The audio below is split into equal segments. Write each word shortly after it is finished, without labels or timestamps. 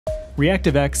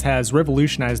ReactiveX has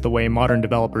revolutionized the way modern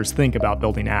developers think about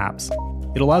building apps.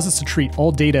 It allows us to treat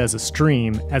all data as a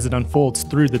stream as it unfolds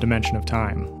through the dimension of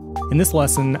time. In this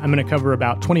lesson, I'm going to cover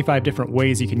about 25 different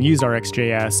ways you can use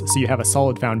RxJS so you have a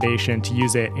solid foundation to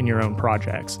use it in your own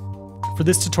projects. For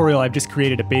this tutorial, I've just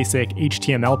created a basic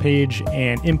HTML page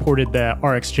and imported the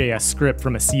RxJS script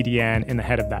from a CDN in the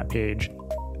head of that page.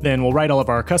 Then we'll write all of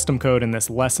our custom code in this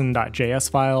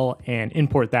lesson.js file and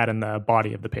import that in the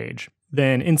body of the page.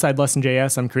 Then inside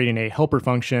lesson.js, I'm creating a helper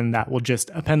function that will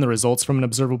just append the results from an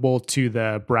observable to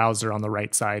the browser on the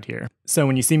right side here. So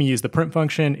when you see me use the print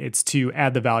function, it's to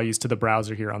add the values to the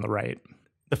browser here on the right.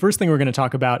 The first thing we're going to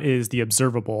talk about is the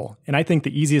observable, and I think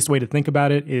the easiest way to think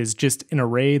about it is just an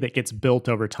array that gets built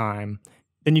over time.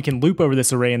 Then you can loop over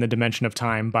this array in the dimension of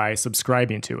time by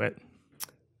subscribing to it.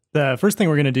 The first thing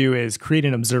we're going to do is create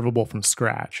an observable from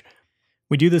scratch.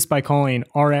 We do this by calling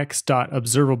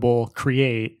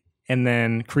rx.observable_create, and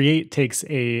then create takes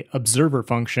a observer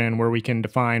function where we can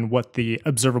define what the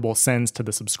observable sends to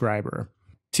the subscriber.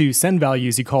 To send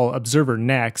values, you call observer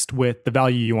next with the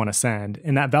value you want to send,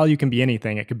 and that value can be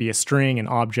anything. It could be a string, an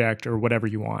object, or whatever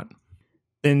you want.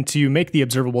 Then to make the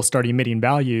observable start emitting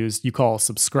values, you call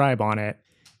subscribe on it.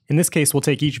 In this case, we'll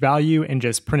take each value and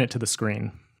just print it to the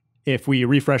screen. If we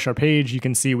refresh our page, you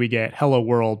can see we get hello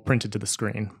world printed to the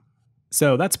screen.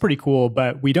 So that's pretty cool,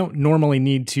 but we don't normally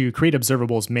need to create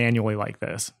observables manually like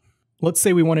this. Let's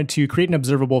say we wanted to create an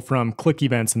observable from click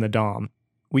events in the DOM.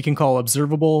 We can call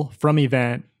observable from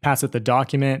event, pass it the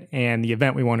document, and the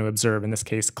event we want to observe, in this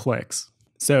case, clicks.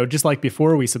 So just like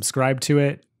before, we subscribe to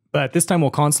it, but this time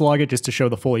we'll console log it just to show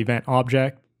the full event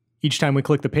object. Each time we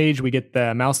click the page, we get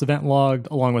the mouse event logged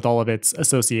along with all of its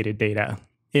associated data.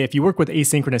 If you work with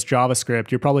asynchronous JavaScript,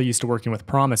 you're probably used to working with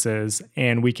promises,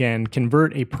 and we can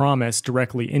convert a promise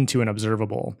directly into an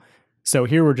observable. So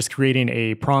here we're just creating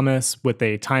a promise with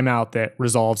a timeout that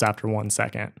resolves after 1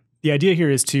 second. The idea here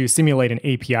is to simulate an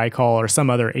API call or some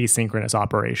other asynchronous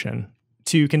operation.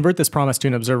 To convert this promise to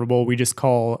an observable, we just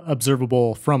call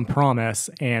observable from promise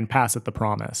and pass it the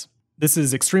promise. This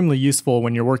is extremely useful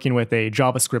when you're working with a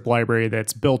JavaScript library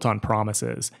that's built on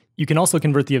promises. You can also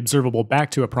convert the observable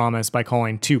back to a promise by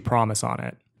calling toPromise on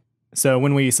it. So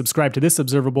when we subscribe to this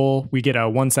observable, we get a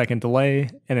 1 second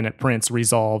delay, and then it prints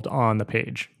resolved on the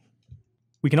page.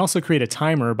 We can also create a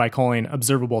timer by calling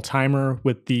observable timer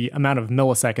with the amount of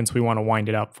milliseconds we want to wind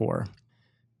it up for.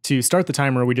 To start the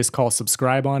timer, we just call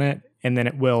subscribe on it, and then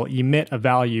it will emit a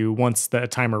value once the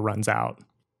timer runs out.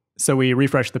 So we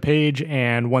refresh the page,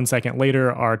 and 1 second later,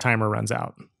 our timer runs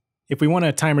out. If we want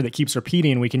a timer that keeps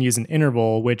repeating, we can use an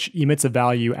interval which emits a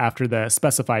value after the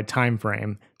specified time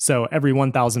frame. So every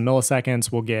 1000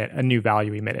 milliseconds, we'll get a new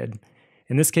value emitted.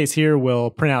 In this case here, we'll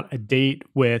print out a date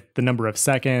with the number of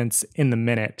seconds in the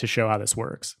minute to show how this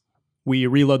works. We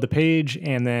reload the page,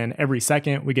 and then every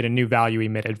second we get a new value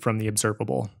emitted from the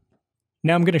observable.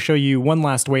 Now I'm going to show you one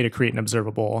last way to create an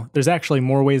observable. There's actually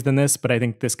more ways than this, but I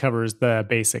think this covers the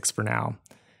basics for now.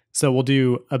 So we'll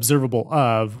do observable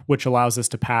of, which allows us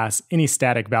to pass any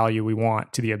static value we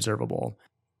want to the observable.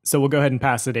 So we'll go ahead and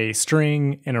pass it a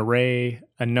string, an array,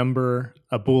 a number,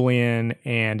 a boolean,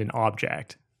 and an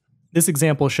object. This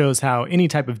example shows how any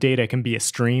type of data can be a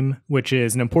stream, which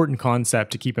is an important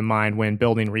concept to keep in mind when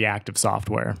building reactive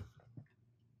software.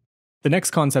 The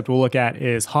next concept we'll look at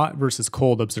is hot versus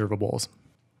cold observables.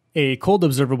 A cold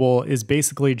observable is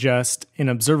basically just an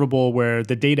observable where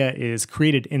the data is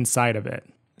created inside of it.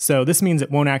 So this means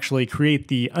it won't actually create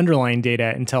the underlying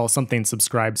data until something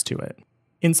subscribes to it.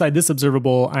 Inside this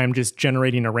observable, I'm just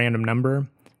generating a random number,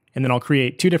 and then I'll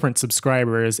create two different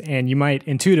subscribers, and you might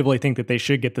intuitively think that they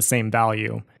should get the same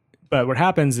value. But what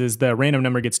happens is the random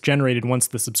number gets generated once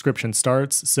the subscription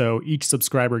starts, so each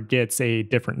subscriber gets a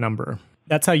different number.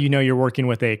 That's how you know you're working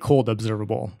with a cold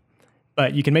observable.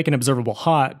 But you can make an observable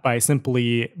hot by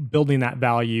simply building that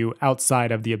value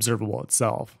outside of the observable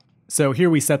itself. So here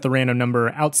we set the random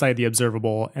number outside the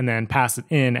observable and then pass it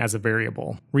in as a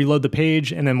variable. Reload the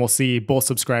page, and then we'll see both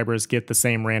subscribers get the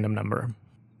same random number.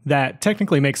 That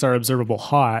technically makes our observable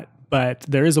hot, but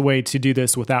there is a way to do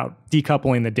this without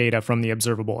decoupling the data from the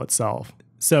observable itself.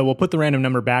 So we'll put the random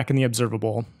number back in the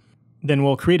observable. Then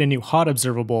we'll create a new hot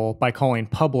observable by calling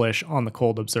publish on the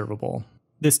cold observable.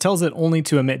 This tells it only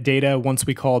to emit data once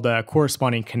we call the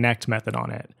corresponding connect method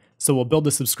on it. So we'll build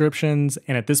the subscriptions,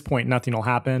 and at this point nothing will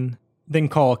happen. Then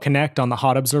call connect on the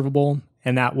hot observable,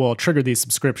 and that will trigger these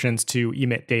subscriptions to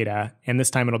emit data, and this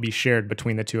time it'll be shared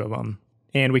between the two of them.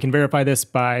 And we can verify this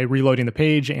by reloading the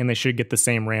page, and they should get the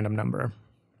same random number.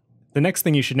 The next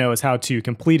thing you should know is how to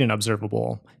complete an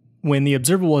observable. When the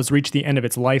observable has reached the end of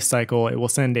its life cycle, it will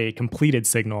send a completed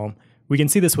signal, We can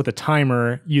see this with a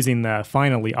timer using the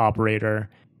finally operator,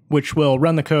 which will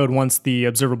run the code once the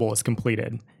observable is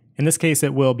completed. In this case,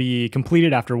 it will be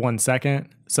completed after 1 second,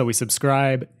 so we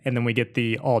subscribe, and then we get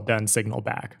the all done signal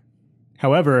back.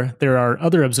 However, there are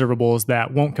other observables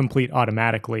that won't complete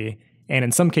automatically, and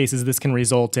in some cases this can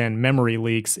result in memory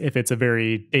leaks if it's a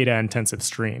very data-intensive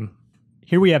stream.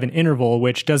 Here we have an interval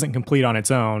which doesn't complete on its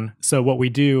own, so what we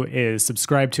do is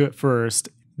subscribe to it first,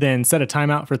 then set a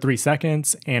timeout for 3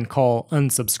 seconds and call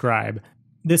unsubscribe.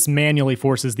 This manually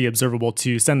forces the observable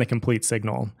to send the complete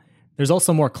signal. There's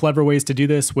also more clever ways to do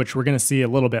this, which we're going to see a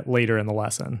little bit later in the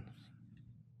lesson.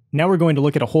 Now we're going to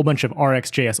look at a whole bunch of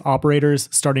RxJS operators,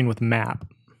 starting with map.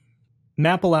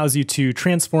 Map allows you to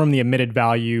transform the emitted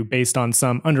value based on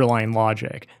some underlying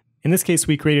logic. In this case,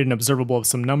 we created an observable of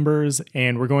some numbers,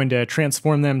 and we're going to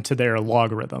transform them to their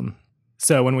logarithm.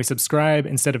 So when we subscribe,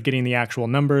 instead of getting the actual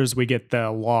numbers, we get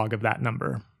the log of that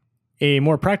number. A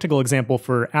more practical example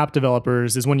for app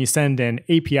developers is when you send an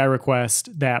API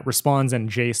request that responds in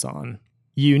JSON.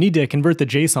 You need to convert the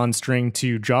JSON string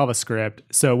to JavaScript,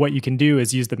 so what you can do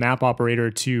is use the map operator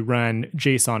to run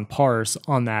JSON parse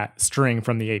on that string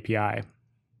from the API.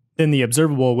 Then the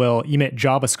observable will emit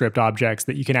JavaScript objects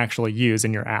that you can actually use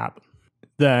in your app.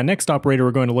 The next operator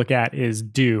we're going to look at is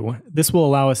do. This will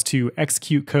allow us to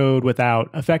execute code without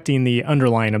affecting the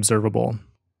underlying observable.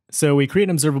 So we create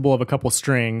an observable of a couple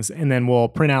strings, and then we'll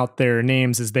print out their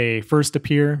names as they first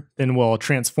appear, then we'll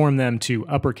transform them to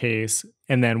uppercase,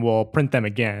 and then we'll print them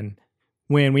again.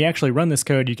 When we actually run this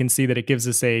code, you can see that it gives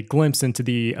us a glimpse into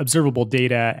the observable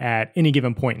data at any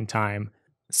given point in time.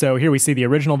 So here we see the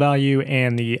original value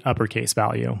and the uppercase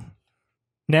value.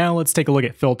 Now let's take a look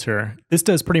at filter. This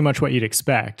does pretty much what you'd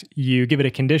expect. You give it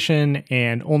a condition,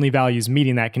 and only values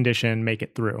meeting that condition make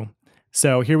it through.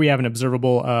 So here we have an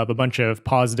observable of a bunch of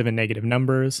positive and negative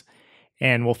numbers,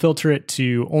 and we'll filter it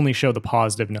to only show the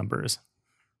positive numbers.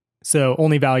 So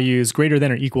only values greater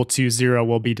than or equal to 0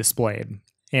 will be displayed,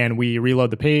 and we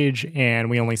reload the page and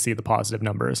we only see the positive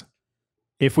numbers.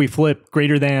 If we flip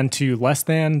greater than to less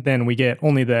than, then we get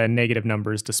only the negative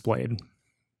numbers displayed.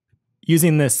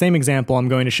 Using this same example, I'm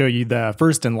going to show you the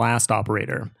first and last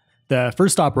operator. The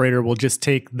first operator will just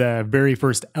take the very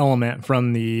first element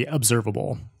from the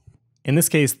observable. In this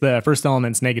case, the first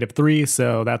element's -3,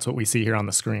 so that's what we see here on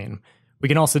the screen. We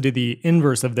can also do the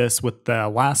inverse of this with the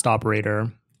last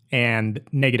operator, and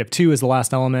 -2 is the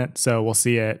last element, so we'll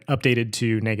see it updated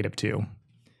to -2.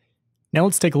 Now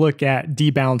let's take a look at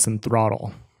debounce and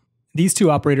throttle. These two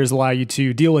operators allow you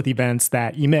to deal with events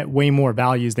that emit way more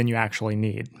values than you actually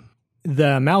need.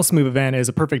 The mouse move event is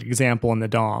a perfect example in the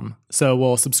DOM. So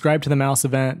we'll subscribe to the mouse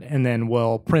event, and then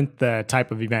we'll print the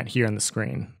type of event here on the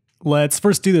screen. Let's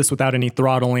first do this without any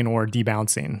throttling or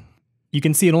debouncing. You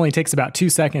can see it only takes about 2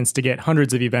 seconds to get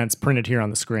hundreds of events printed here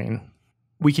on the screen.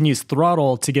 We can use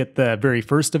throttle to get the very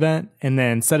first event, and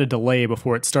then set a delay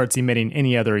before it starts emitting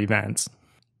any other events.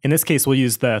 In this case, we'll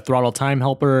use the throttle time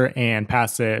helper and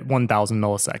pass it 1000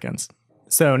 milliseconds.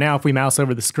 So now if we mouse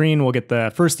over the screen, we'll get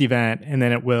the first event, and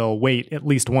then it will wait at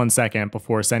least 1 second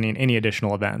before sending any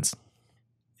additional events.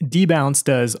 Debounce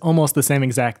does almost the same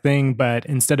exact thing, but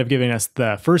instead of giving us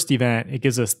the first event, it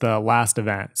gives us the last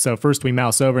event. So first we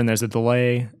mouse over and there's a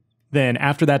delay. Then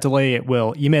after that delay, it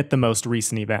will emit the most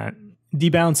recent event.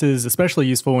 Debounce is especially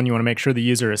useful when you want to make sure the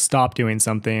user has stopped doing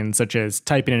something, such as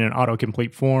typing in an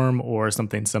autocomplete form or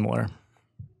something similar.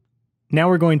 Now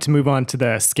we're going to move on to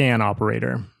the scan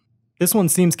operator. This one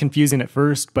seems confusing at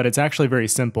first, but it's actually very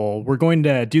simple. We're going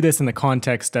to do this in the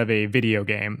context of a video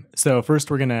game. So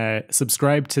first we're going to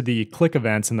subscribe to the click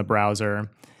events in the browser.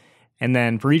 And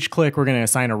then for each click, we're going to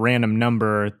assign a random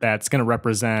number that's going to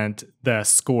represent the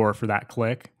score for that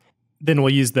click. Then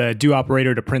we'll use the do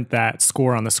operator to print that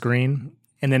score on the screen.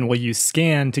 And then we'll use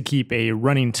scan to keep a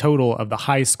running total of the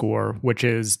high score, which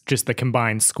is just the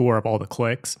combined score of all the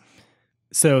clicks.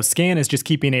 So scan is just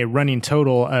keeping a running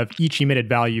total of each emitted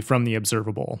value from the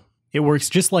observable. It works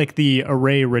just like the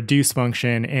array reduce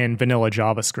function in vanilla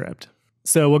JavaScript.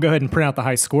 So we'll go ahead and print out the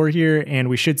high score here, and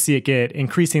we should see it get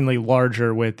increasingly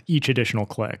larger with each additional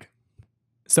click.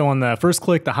 So on the first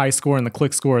click, the high score and the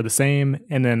click score are the same,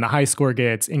 and then the high score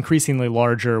gets increasingly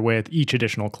larger with each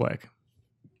additional click.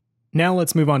 Now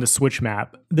let's move on to switch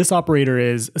map. This operator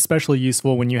is especially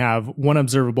useful when you have one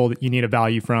observable that you need a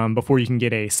value from before you can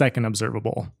get a second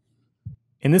observable.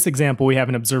 In this example, we have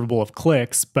an observable of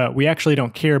clicks, but we actually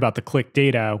don't care about the click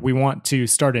data. We want to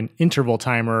start an interval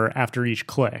timer after each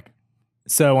click.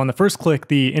 So on the first click,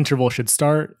 the interval should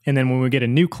start, and then when we get a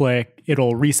new click,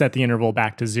 it'll reset the interval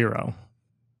back to 0.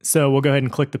 So we'll go ahead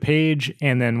and click the page,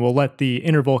 and then we'll let the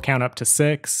interval count up to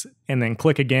 6, and then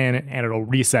click again, and it'll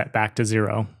reset back to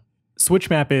 0.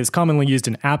 Switch map is commonly used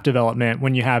in app development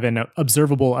when you have an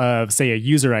observable of, say, a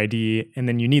user ID, and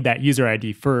then you need that user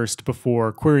ID first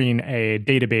before querying a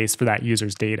database for that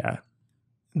user's data.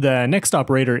 The next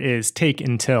operator is take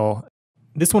until.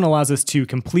 This one allows us to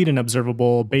complete an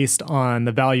observable based on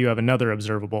the value of another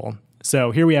observable.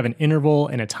 So here we have an interval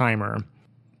and a timer.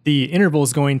 The interval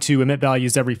is going to emit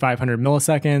values every 500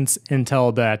 milliseconds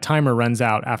until the timer runs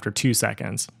out after 2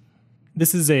 seconds.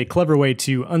 This is a clever way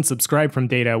to unsubscribe from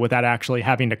data without actually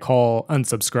having to call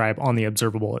unsubscribe on the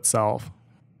observable itself.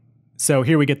 So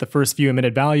here we get the first few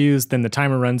emitted values, then the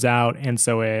timer runs out, and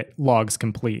so it logs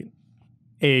complete.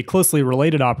 A closely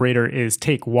related operator is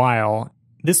take while.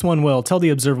 This one will tell the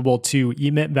observable to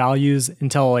emit values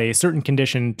until a certain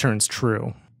condition turns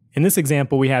true. In this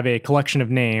example, we have a collection of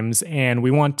names, and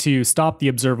we want to stop the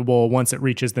observable once it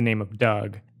reaches the name of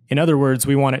Doug. In other words,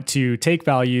 we want it to take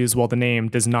values while the name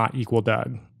does not equal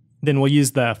Doug. Then we'll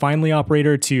use the finally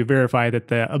operator to verify that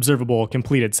the observable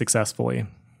completed successfully.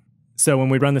 So when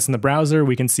we run this in the browser,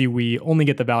 we can see we only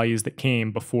get the values that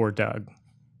came before Doug.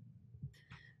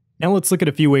 Now let's look at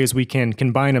a few ways we can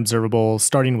combine observables,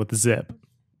 starting with zip.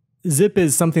 Zip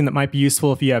is something that might be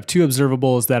useful if you have two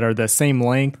observables that are the same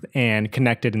length and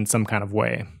connected in some kind of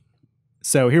way.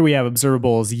 So here we have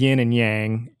observables yin and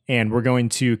yang, and we're going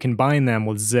to combine them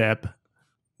with zip,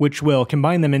 which will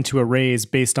combine them into arrays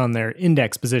based on their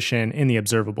index position in the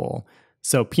observable.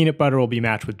 So peanut butter will be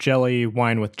matched with jelly,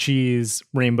 wine with cheese,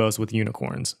 rainbows with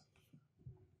unicorns.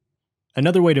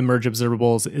 Another way to merge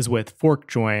observables is with fork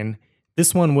join.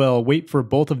 This one will wait for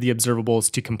both of the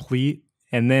observables to complete,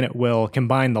 and then it will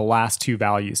combine the last two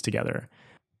values together.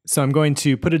 So I'm going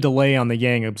to put a delay on the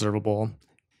yang observable.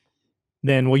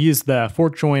 Then we'll use the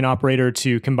fork join operator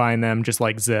to combine them just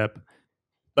like zip.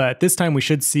 But this time we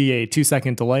should see a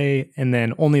 2-second delay, and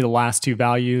then only the last two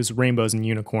values, rainbows and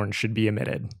unicorns, should be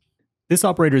emitted. This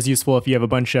operator is useful if you have a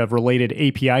bunch of related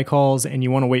API calls and you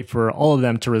want to wait for all of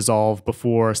them to resolve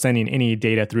before sending any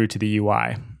data through to the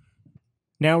UI.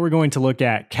 Now we're going to look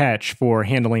at catch for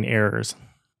handling errors.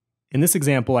 In this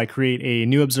example, I create a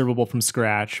new observable from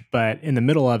scratch, but in the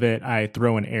middle of it, I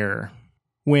throw an error.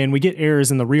 When we get errors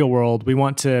in the real world, we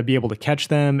want to be able to catch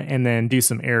them and then do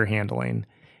some error handling.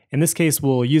 In this case,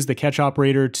 we'll use the catch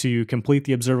operator to complete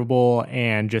the observable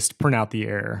and just print out the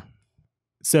error.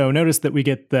 So notice that we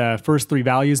get the first three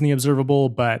values in the observable,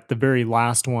 but the very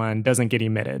last one doesn't get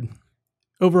emitted.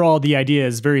 Overall, the idea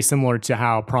is very similar to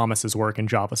how promises work in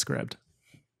JavaScript.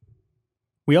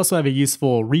 We also have a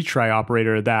useful retry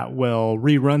operator that will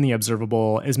rerun the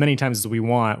observable as many times as we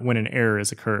want when an error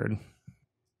has occurred.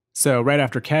 So right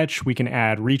after catch, we can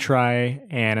add retry,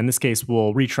 and in this case,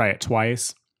 we'll retry it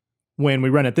twice. When we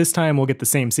run it this time, we'll get the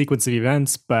same sequence of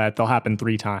events, but they'll happen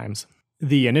 3 times.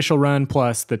 The initial run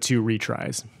plus the 2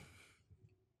 retries.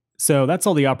 So that's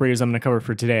all the operators I'm going to cover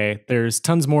for today. There's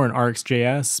tons more in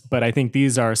RxJS, but I think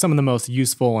these are some of the most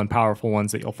useful and powerful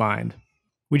ones that you'll find.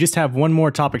 We just have one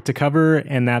more topic to cover,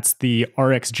 and that's the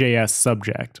RxJS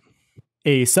subject.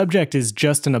 A subject is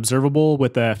just an observable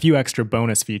with a few extra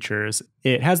bonus features.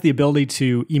 It has the ability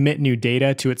to emit new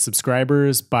data to its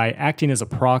subscribers by acting as a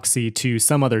proxy to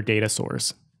some other data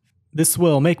source. This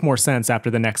will make more sense after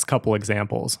the next couple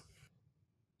examples.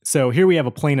 So here we have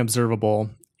a plain observable,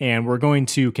 and we're going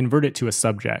to convert it to a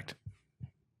subject.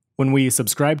 When we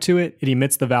subscribe to it, it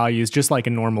emits the values just like a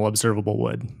normal observable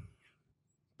would.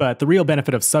 But the real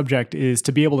benefit of subject is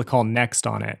to be able to call next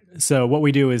on it. So what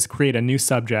we do is create a new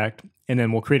subject, and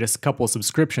then we'll create a couple of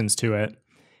subscriptions to it.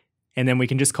 And then we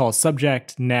can just call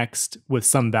subject next with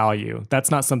some value. That's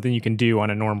not something you can do on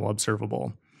a normal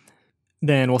observable.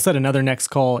 Then we'll set another next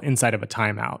call inside of a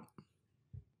timeout.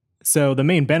 So the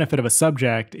main benefit of a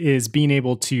subject is being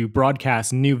able to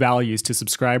broadcast new values to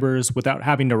subscribers without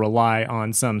having to rely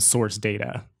on some source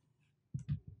data.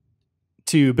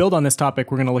 To build on this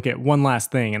topic, we're going to look at one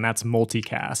last thing, and that's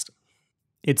multicast.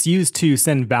 It's used to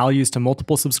send values to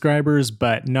multiple subscribers,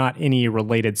 but not any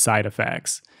related side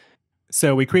effects.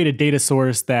 So we create a data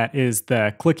source that is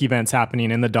the click events happening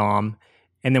in the DOM,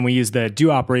 and then we use the do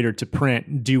operator to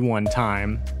print do one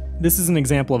time. This is an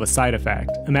example of a side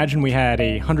effect. Imagine we had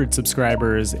 100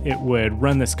 subscribers, it would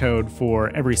run this code for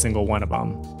every single one of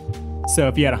them. So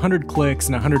if you had 100 clicks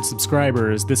and 100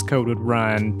 subscribers, this code would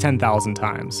run 10,000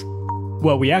 times.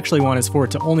 What we actually want is for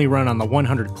it to only run on the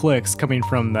 100 clicks coming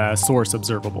from the source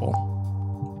observable.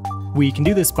 We can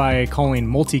do this by calling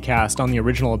multicast on the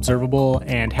original observable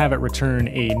and have it return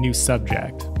a new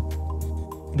subject.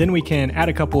 Then we can add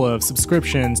a couple of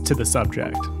subscriptions to the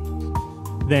subject.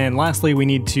 Then lastly, we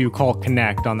need to call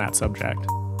connect on that subject.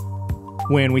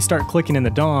 When we start clicking in the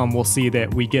DOM, we'll see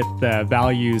that we get the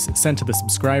values sent to the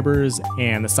subscribers,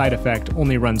 and the side effect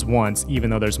only runs once, even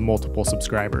though there's multiple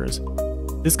subscribers.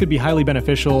 This could be highly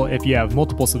beneficial if you have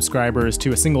multiple subscribers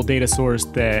to a single data source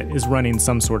that is running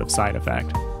some sort of side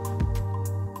effect.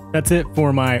 That's it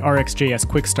for my RxJS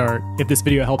quick start. If this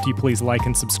video helped you, please like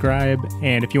and subscribe.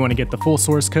 And if you want to get the full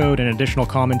source code and additional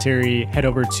commentary, head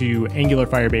over to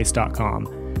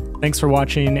angularfirebase.com. Thanks for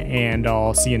watching, and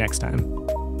I'll see you next time.